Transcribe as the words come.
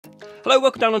Hello,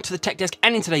 welcome down onto the tech desk,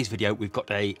 and in today's video we've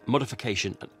got a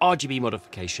modification, an RGB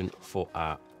modification for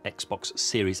our Xbox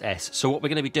Series S. So what we're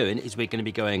going to be doing is we're going to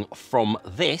be going from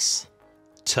this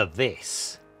to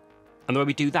this. And the way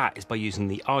we do that is by using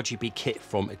the RGB kit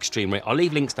from ExtremeRate. I'll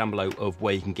leave links down below of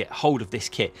where you can get hold of this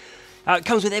kit. It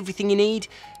comes with everything you need.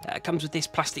 It comes with this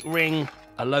plastic ring,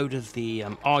 a load of the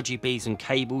RGBs and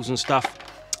cables and stuff,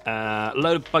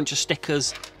 a bunch of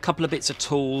stickers, a couple of bits of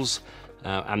tools,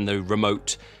 and the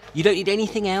remote. You don't need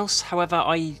anything else. However,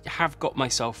 I have got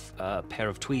myself a pair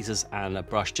of tweezers and a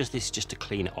brush. This is just to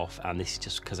clean it off, and this is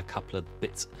just because a couple of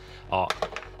bits are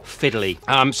fiddly.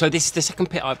 So this is the second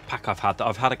pack I've had that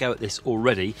I've had a go at this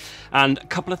already, and a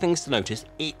couple of things to notice.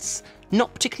 It's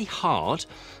not particularly hard.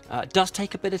 It does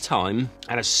take a bit of time,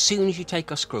 and as soon as you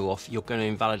take a screw off, you're going to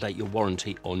invalidate your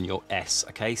warranty on your S.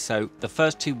 Okay, so the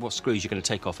first two screws you're going to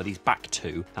take off are these back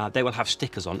two. They will have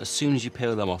stickers on. As soon as you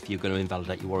peel them off, you're going to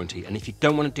invalidate your warranty. And if you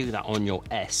don't want to do that on your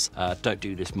S, don't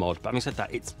do this mod. But having said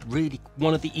that, it's really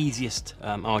one of the easiest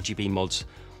RGB mods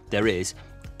there is.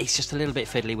 It's just a little bit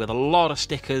fiddly with a lot of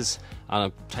stickers,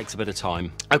 and it takes a bit of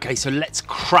time. Okay, so let's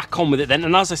crack on with it then.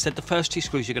 And as I said, the first two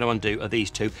screws you're going to undo are these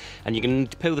two, and you're going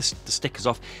to peel the stickers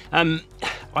off. I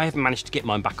haven't managed to get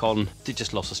mine back on. They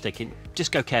just lost a stick in.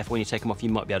 Just go careful when you take them off. You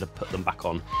might be able to put them back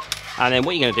on. And then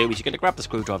what you're going to do is you're going to grab the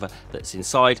screwdriver that's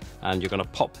inside, and you're going to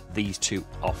pop these two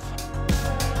off.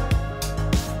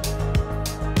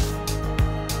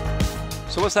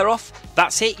 So once they're off,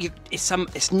 that's it.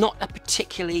 It's not a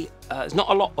particularly, it's not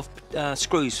a lot of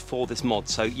screws for this mod,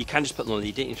 so you can just put them on.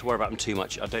 You don't need to worry about them too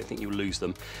much. I don't think you'll lose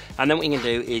them. And then what you're going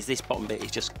to do is this bottom bit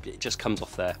is it just comes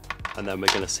off there, and then we're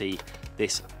going to see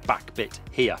this back bit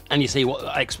here. And you see what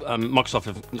Microsoft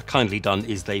have kindly done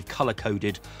is they've color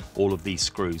coded all of these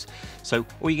screws. So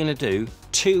all you're going to do,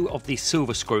 two of these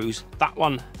silver screws, that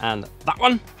one and that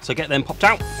one. So get them popped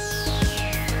out.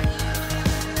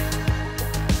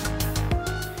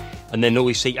 And then all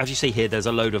you see, as you see here, there's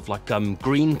a load of like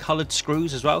green coloured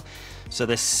screws as well. So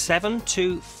there's 7,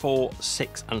 2, 4,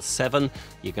 6, and 7.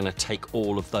 You're going to take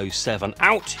all of those 7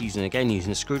 out using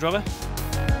a screwdriver.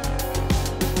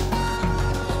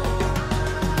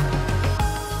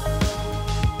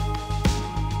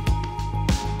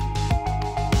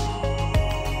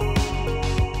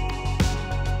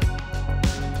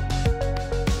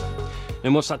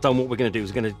 And once that's done, what we're going to do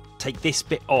is we're going to take this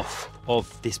bit off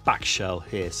of this back shell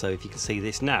here. So if you can see,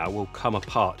 this now will come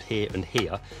apart here and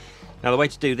here. Now the way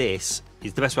to do this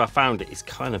is, the best way I found it is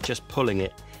kind of just pulling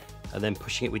it and then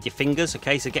pushing it with your fingers.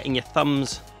 Okay, so getting your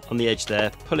thumbs on the edge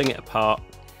there, pulling it apart,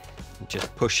 and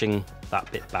just pushing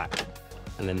that bit back,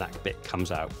 and then that bit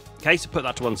comes out. Okay, so put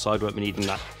that to one side, won't be needing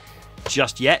that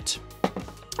just yet.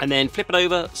 And then flip it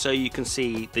over so you can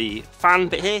see the fan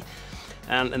bit here,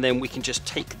 and then we can just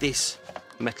take this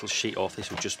metal sheet off. This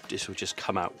will just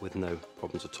come out with no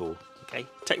problems at all. Okay,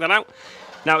 take that out.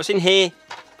 Now it's in here.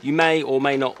 You may or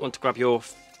may not want to grab your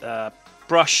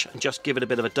brush and just give it a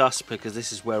bit of a dust, because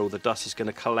this is where all the dust is going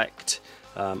to collect.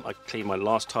 I cleaned mine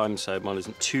last time, so mine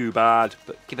isn't too bad,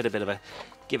 but give it a bit of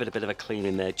a clean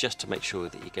in there, just to make sure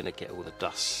that you're going to get all the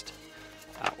dust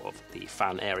out of the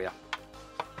fan area.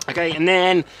 Okay, and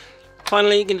then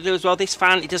finally, you're going to do as well, this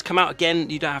fan, it does come out again.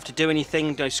 You don't have to do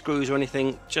anything, no screws or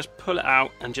anything. Just pull it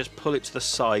out and just pull it to the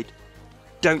side.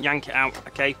 Don't yank it out,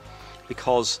 okay?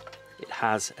 Because it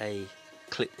has a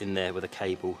clip in there with a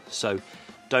cable. So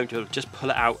don't do it, just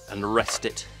pull it out and rest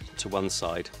it to one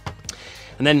side.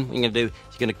 And then what you're going to do is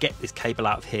you're going to get this cable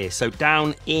out of here. So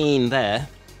down in there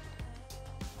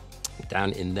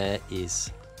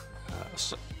is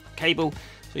a cable. So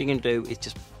what you're going to do is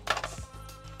just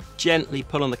gently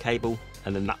pull on the cable,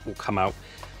 and then that will come out,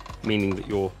 meaning that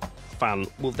your fan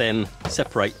will then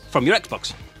separate from your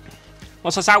Xbox.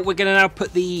 Once that's out, we're going to now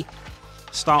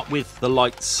start with the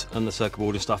lights and the circuit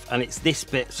board and stuff, and it's this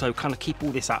bit, so kind of keep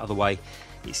all this out of the way.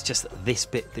 It's just this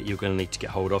bit that you're going to need to get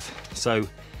hold of. So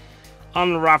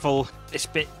unravel this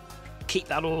bit, keep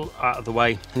that all out of the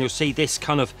way, and you'll see this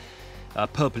kind of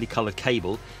purpley coloured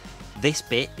cable. This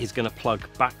bit is going to plug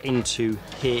back into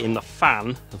here in the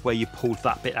fan of where you pulled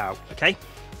that bit out, okay?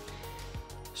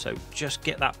 So just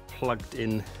get that plugged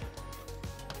in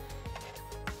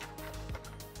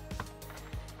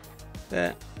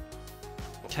there.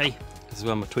 Okay, this is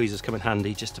where my tweezers come in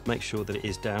handy, just to make sure that it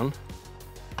is down.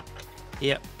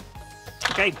 Yep,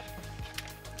 okay.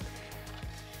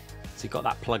 So you've got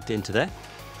that plugged into there.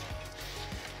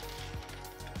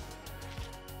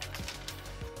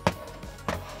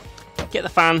 Get the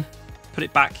fan, put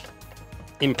it back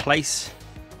in place,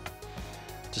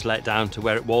 just lay it down to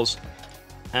where it was,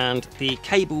 and the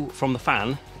cable from the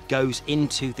fan goes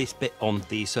into this bit on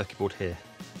the circuit board here.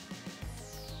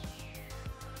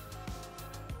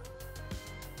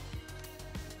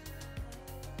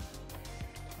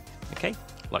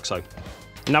 like so.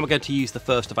 Now we're going to use the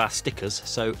first of our stickers.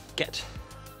 So get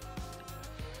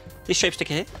this shape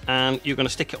sticker here, and you're going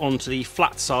to stick it onto the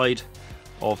flat side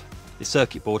of the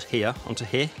circuit board here, onto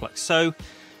here, like so.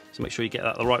 So make sure you get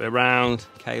that the right way around.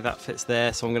 Okay, that fits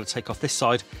there. So I'm going to take off this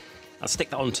side and stick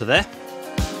that onto there.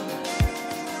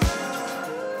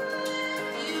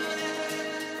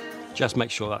 Just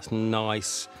make sure that's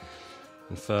nice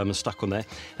and firm and stuck on there.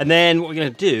 And then what we're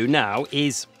going to do now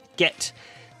is get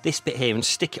this bit here and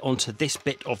stick it onto this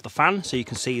bit of the fan, so you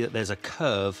can see that there's a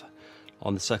curve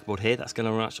on the circuit board here that's going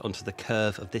to match onto the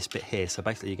curve of this bit here. So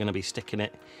basically you're going to be sticking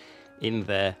it in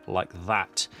there like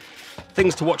that.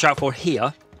 Things to watch out for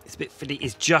here, it's a bit fiddly,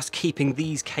 is just keeping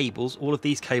these cables, all of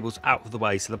these cables, out of the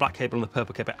way. So the black cable and the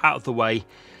purple cable out of the way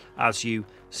as you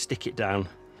stick it down.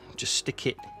 Just stick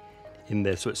it in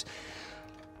there so it's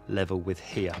level with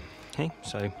here. Okay,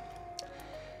 so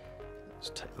let's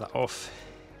take that off.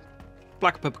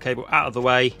 Black and purple cable out of the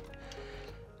way.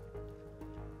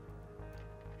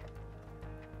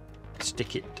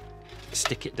 Stick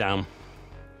it down.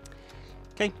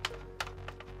 Okay.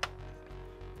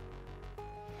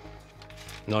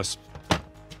 Nice.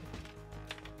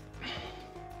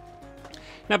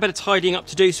 Now a bit of tidying up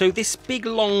to do. So this big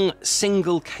long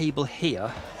single cable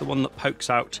here, the one that pokes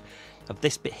out of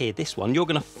this bit here, this one, you're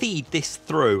going to feed this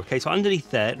through. Okay, so underneath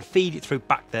there and feed it through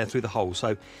back there through the hole. So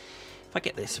if I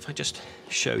get this, if I just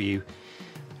show you,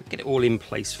 get it all in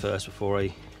place first before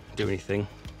I do anything.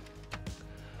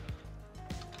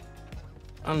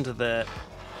 Under there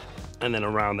and then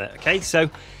around there. Okay, so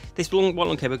this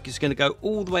long cable is going to go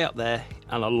all the way up there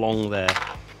and along there.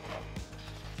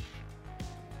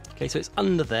 Okay, so it's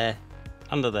under there,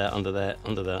 under there, under there,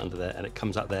 under there, under there, and it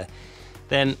comes out there.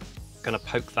 Then I'm going to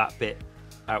poke that bit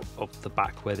out of the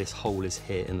back where this hole is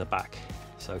here in the back.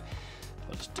 So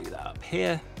I'll just do that up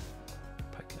here,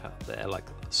 poke it out there like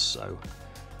so.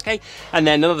 Okay, and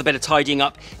then another bit of tidying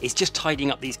up is just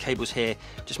tidying up these cables here,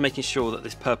 just making sure that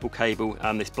this purple cable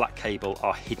and this black cable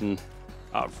are hidden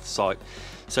out of sight.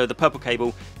 So the purple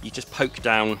cable, you just poke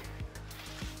down, you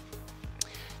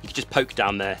can just poke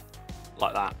down there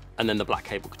like that, and then the black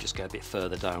cable could just go a bit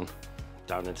further down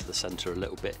into the center a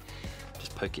little bit.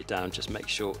 Just poke it down, just make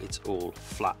sure it's all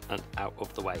flat and out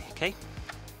of the way. Okay.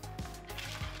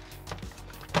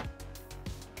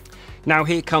 Now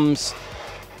here comes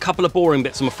a couple of boring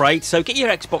bits, I'm afraid. So get your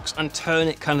Xbox and turn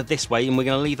it kind of this way, and we're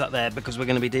going to leave that there because we're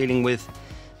going to be dealing with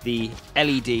the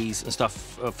LEDs and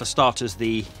stuff. For starters,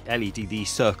 the LED, the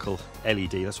circle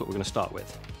LED, that's what we're going to start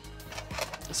with.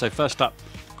 So first up,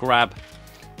 grab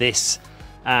this,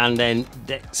 and then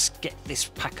let's get this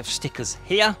pack of stickers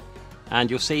here, and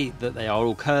you'll see that they are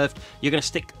all curved. You're going to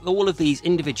stick all of these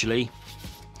individually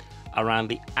around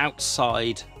the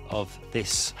outside of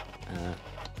this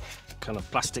kind of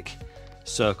plastic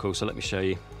circle. So let me show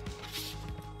you.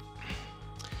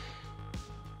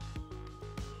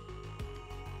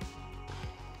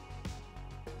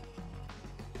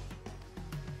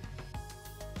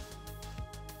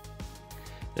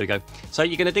 There we go. So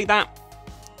you're going to do that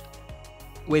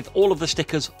with all of the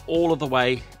stickers all of the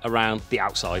way around the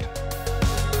outside.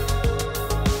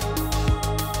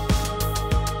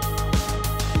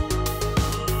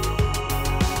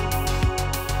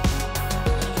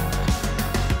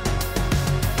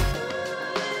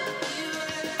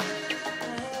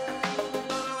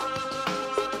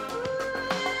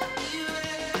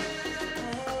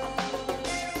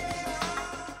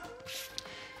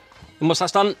 And once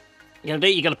that's done, you're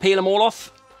going to peel them all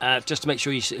off, just to make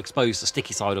sure you expose the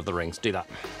sticky side of the rings. Do that.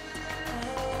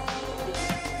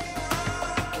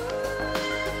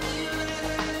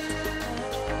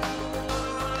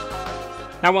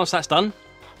 Now once that's done,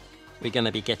 we're going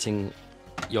to be getting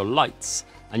your lights,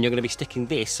 and you're going to be sticking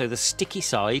this, so the sticky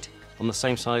side on the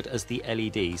same side as the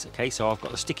LEDs. Okay, so I've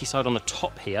got the sticky side on the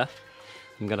top here.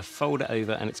 I'm going to fold it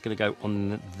over and it's going to go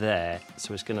on there.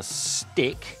 So it's going to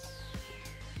stick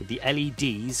with the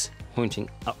LEDs pointing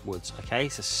upwards. Okay,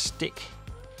 so stick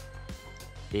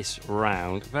this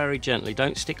round very gently.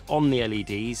 Don't stick on the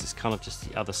LEDs, it's kind of just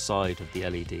the other side of the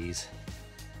LEDs.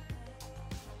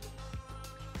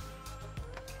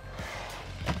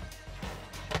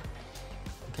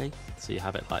 Okay, so you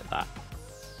have it like that.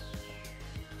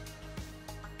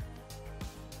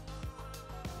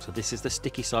 So this is the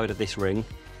sticky side of this ring,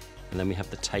 and then we have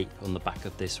the tape on the back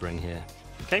of this ring here.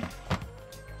 Okay,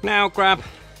 now grab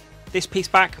this piece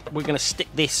back. We're going to stick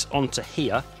this onto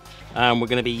here, and we're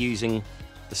going to be using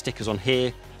the stickers on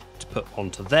here to put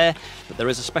onto there, but there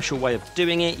is a special way of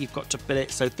doing it. You've got to put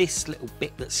it so this little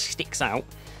bit that sticks out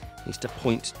needs to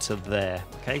point to there.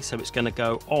 Okay, so it's going to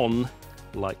go on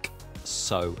like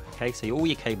so. Okay, so all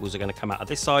your cables are going to come out of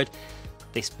this side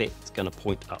this bit's going to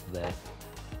point up there.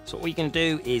 So what you're going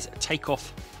to do is take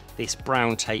off this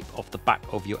brown tape off the back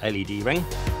of your LED ring.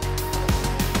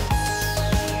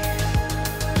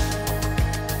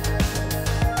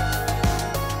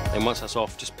 Then once that's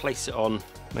off, just place it on,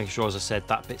 making sure, as I said,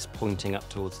 that bit's pointing up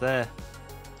towards there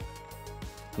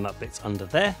and that bit's under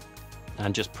there,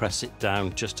 and just press it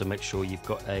down just to make sure you've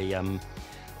got a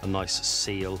nice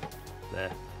seal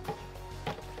there.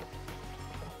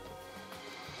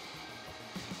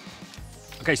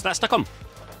 Okay, so that's stuck on.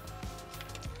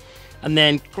 And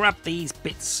then grab these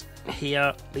bits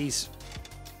here,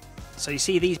 so you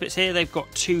see these bits here, they've got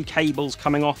 2 cables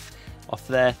coming off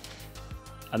there,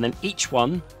 and then each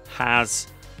one has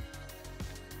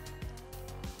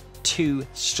 2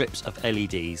 strips of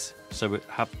LEDs. So we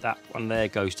have that one there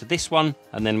goes to this one,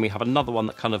 and then we have another one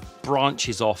that kind of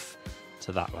branches off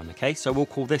to that one. Okay, so we'll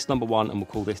call this number 1 and we'll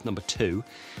call this number 2.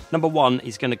 Number 1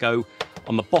 is going to go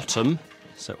on the bottom,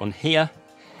 so on here,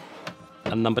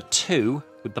 and number 2,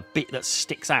 with the bit that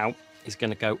sticks out, is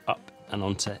going to go up and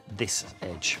onto this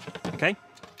edge. Okay,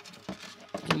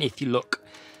 and if you look,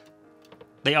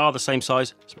 they are the same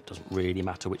size, so it doesn't really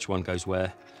matter which one goes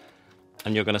where.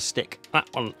 And you're going to stick that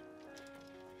one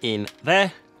in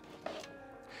there,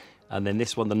 and then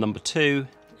this one, the number 2,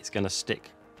 is going to stick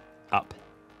up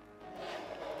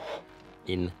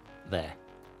in there.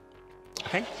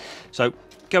 Okay, so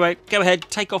go ahead,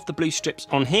 take off the blue strips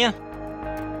on here.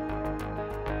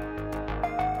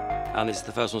 And this is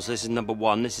the first one, so this is number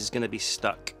 1. This is going to be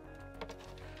stuck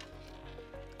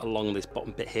along this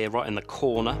bottom bit here, right in the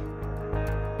corner.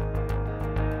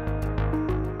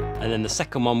 And then the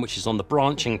second one, which is on the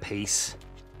branching piece,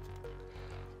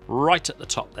 right at the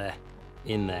top there,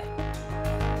 in there.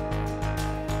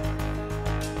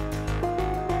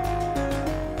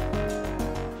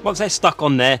 Once they're stuck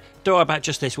on there, don't worry about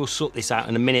just this, we'll sort this out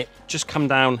in a minute. Just come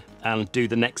down and do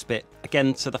the next bit.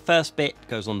 Again, so the first bit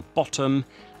goes on the bottom,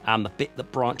 and the bit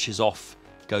that branches off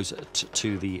goes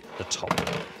to the top.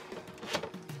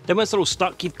 Then once they're all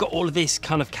stuck, you've got all of this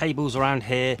kind of cables around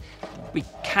here. We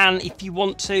can, if you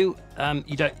want to,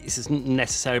 this isn't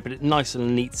necessary, but it nice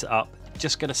and neats it up.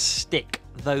 Just going to stick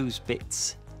those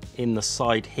bits in the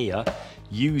side here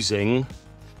using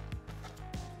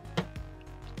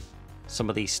some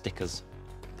of these stickers.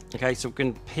 Okay, so we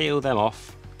can peel them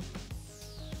off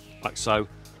like so,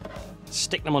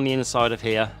 stick them on the inside of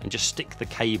here, and just stick the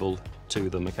cable to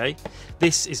them. Okay,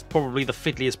 this is probably the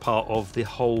fiddliest part of the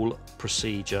whole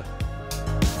procedure.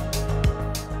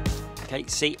 Okay,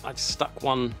 see, I've stuck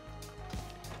one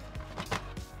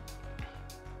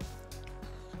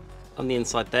on the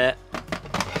inside there,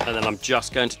 and then I'm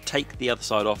just going to take the other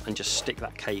side off and just stick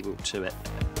that cable to it.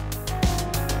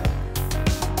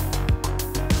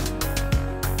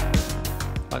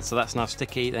 Right, so that's now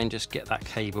sticky. Then just get that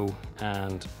cable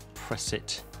and press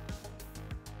it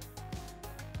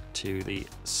to the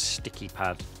sticky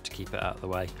pad to keep it out of the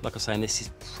way. Like I was saying, this is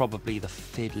probably the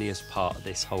fiddliest part of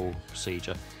this whole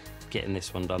procedure, getting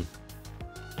this one done.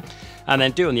 And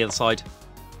then do on the other side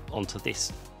onto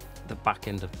this, the back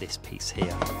end of this piece here.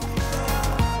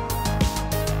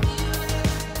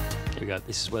 Here we go,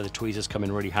 this is where the tweezers come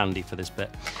in really handy for this bit.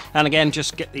 And again,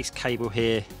 just get this cable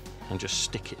here and just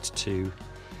stick it to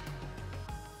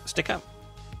stick out.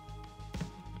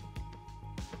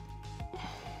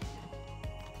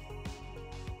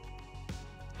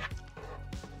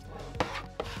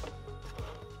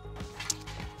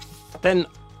 Then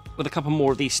with a couple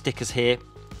more of these stickers here,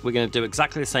 we're going to do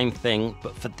exactly the same thing,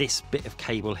 but for this bit of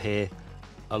cable here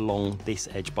along this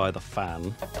edge by the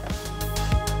fan.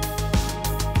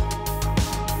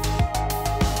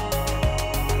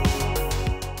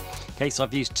 Okay, so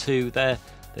I've used 2 there.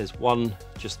 There's one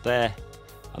just there,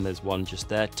 and there's one just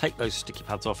there. Take those sticky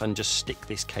pads off and just stick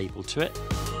this cable to it.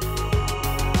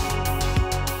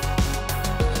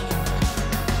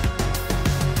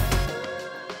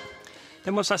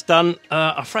 Then once that's done,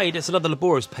 I'm afraid it's another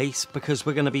laborious piece, because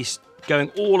we're going to be going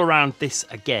all around this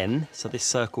again. So this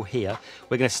circle here,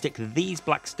 we're going to stick these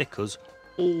black stickers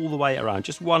all the way around,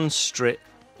 just one strip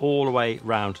all the way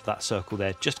around that circle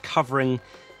there, just covering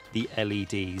the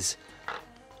LEDs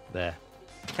there.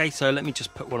 Okay, so let me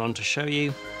just put one on to show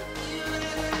you.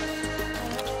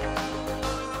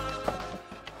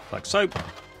 Like so.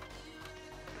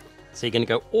 So you're going to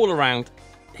go all around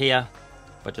here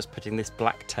by just putting this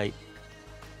black tape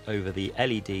over the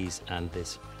LEDs and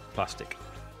this plastic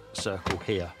circle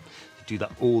here. You do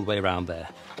that all the way around there.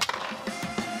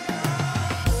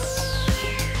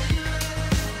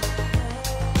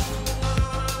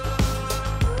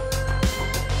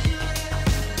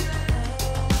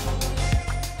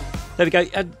 There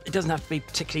we go. It doesn't have to be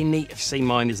particularly neat. If you see,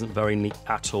 mine isn't very neat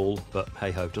at all, but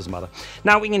hey ho, doesn't matter.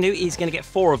 Now what you're going to do is going to get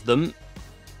 4 of them.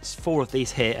 It's 4 of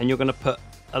these here, and you're going to put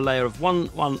a layer of 1,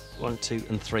 1, 1, 2,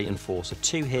 and 3, and 4. So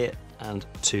 2 here and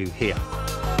 2 here.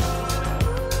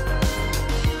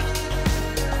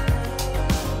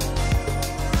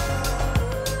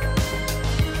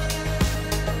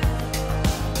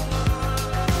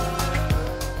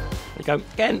 There you go.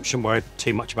 Again, shouldn't worry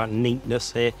too much about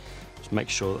neatness here. Just make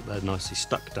sure that they're nicely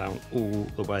stuck down all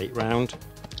the way around.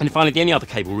 And finally, the only other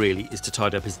cable really is to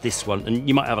tidy up is this one, and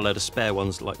you might have a load of spare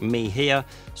ones like me here,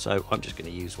 so I'm just going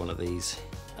to use one of these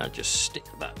and just stick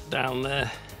that down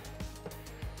there.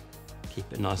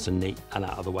 Keep it nice and neat and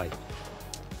out of the way.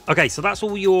 Okay, so that's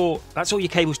all your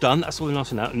cables done. That's all nice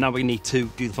and out. Now we need to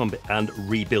do the fun bit and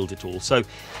rebuild it all. So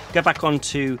go back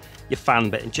onto your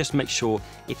fan bit and just make sure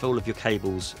if all of your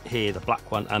cables here, the black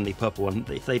one and the purple one,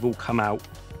 if they've all come out,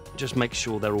 just make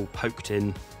sure they're all poked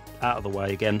in, out of the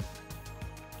way again.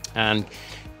 And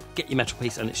get your metal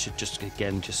piece, and it should just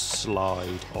again just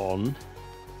slide on.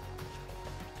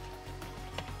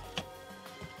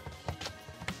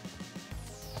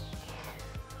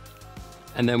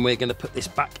 And then we're going to put this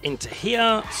back into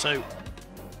here. So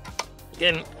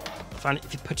again,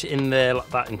 if you put it in there like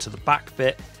that into the back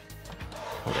bit,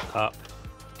 hold it up,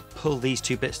 pull these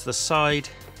 2 bits to the side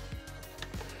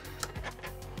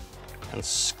and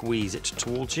squeeze it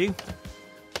towards you.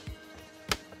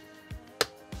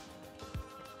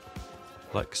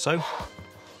 Like so.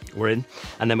 We're in,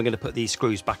 and then we're going to put these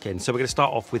screws back in. So we're going to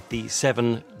start off with the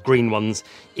 7 green ones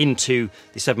into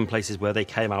the 7 places where they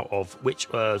came out of,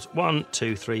 which was 1,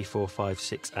 2, 3, 4, 5,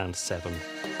 6, and 7.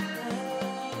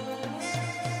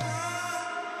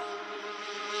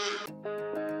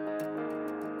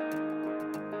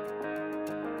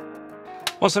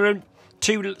 Once they're in,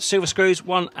 2 silver screws,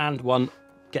 1 and 1,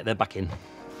 get them back in.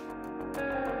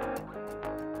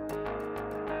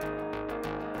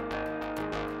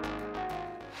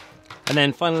 And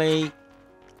then finally,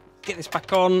 get this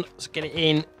back on, so get it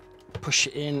in, push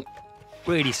it in,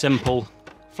 really simple,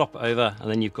 flop it over,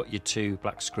 and then you've got your 2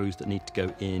 black screws that need to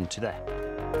go into there.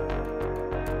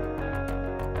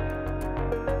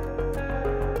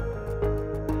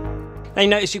 Now you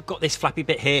notice you've got this flappy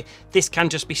bit here. This can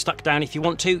just be stuck down if you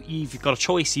want to. You've got a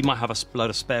choice. You might have a load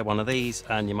of spare one of these,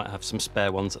 and you might have some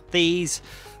spare ones of these.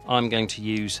 I'm going to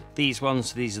use these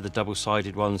ones. These are the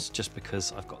double-sided ones just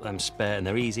because I've got them spare and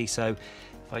they're easy. So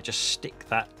if I just stick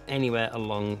that anywhere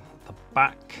along the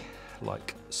back,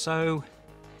 like so,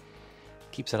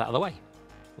 keeps it out of the way,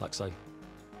 like so.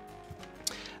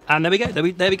 And there we go,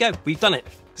 there we go, we've done it.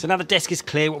 So now the desk is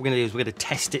clear, what we're going to do is we're going to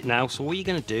test it now. So what you're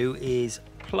going to do is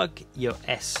plug your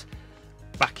S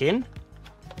back in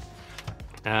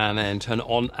and then turn it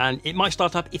on, and it might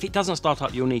start up. If it doesn't start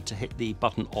up, you'll need to hit the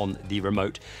button on the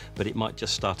remote, but it might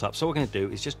just start up. So what we're going to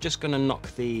do is just going to knock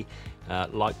the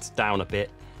lights down a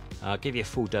bit. I'll give you a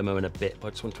full demo in a bit, but I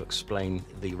just want to explain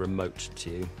the remote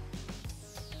to you.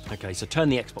 Okay, so turn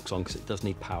the Xbox on because it does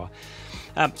need power.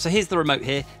 So here's the remote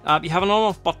here. You have an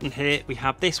on-off button here. We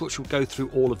have this, which will go through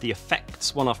all of the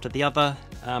effects one after the other.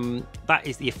 That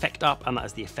is the effect up, and that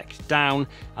is the effect down,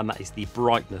 and that is the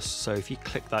brightness. So if you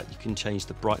click that, you can change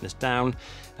the brightness down,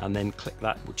 and then click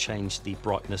that will change the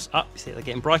brightness up. You see they're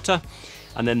getting brighter.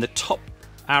 And then the top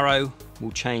arrow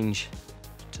will change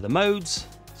to the modes,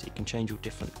 so you can change all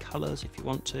different colors if you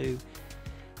want to.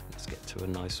 Let's get to a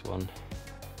nice one.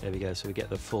 There we go, so we get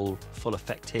the full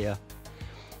effect here.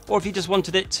 Or if you just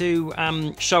wanted it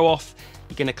to show off,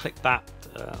 you're going to click that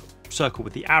circle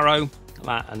with the arrow, like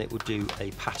that, and it will do a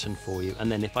pattern for you.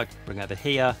 And then if I bring over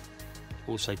here, it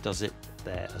also does it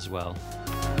there as well.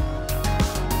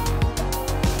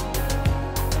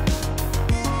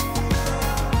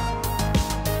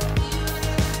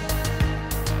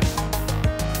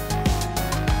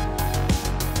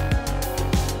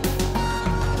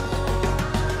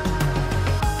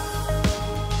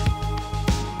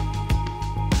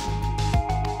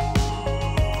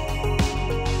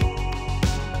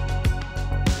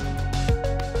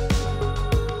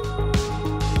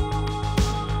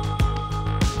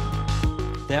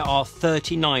 There are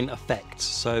 39 effects,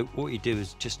 so what you do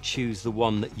is just choose the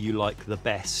one that you like the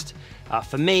best.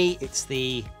 For me, it's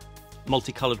the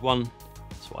multicolored one.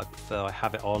 That's what I prefer. I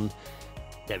have it on.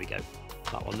 There we go,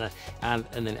 that one there. And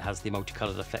then it has the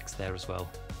multicolored effects there as well.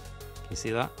 Can you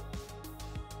see that?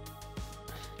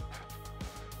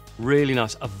 Really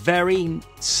nice.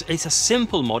 It's a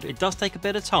simple mod. It does take a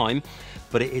bit of time,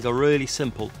 but it is a really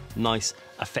simple, nice,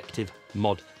 effective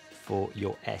mod for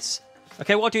your S.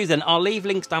 Okay, what I'll do is then I'll leave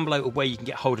links down below of where you can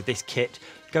get hold of this kit.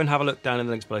 go and have a look down in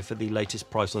the links below for the latest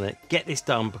price on it. Get this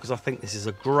done because I think this is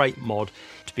a great mod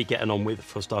to be getting on with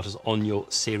for starters on your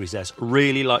Series S.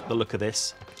 Really like the look of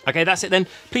this. Okay, that's it then.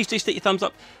 Please do stick your thumbs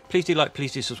up. Please do like,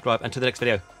 please do subscribe, and to the next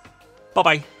video.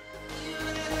 Bye-bye.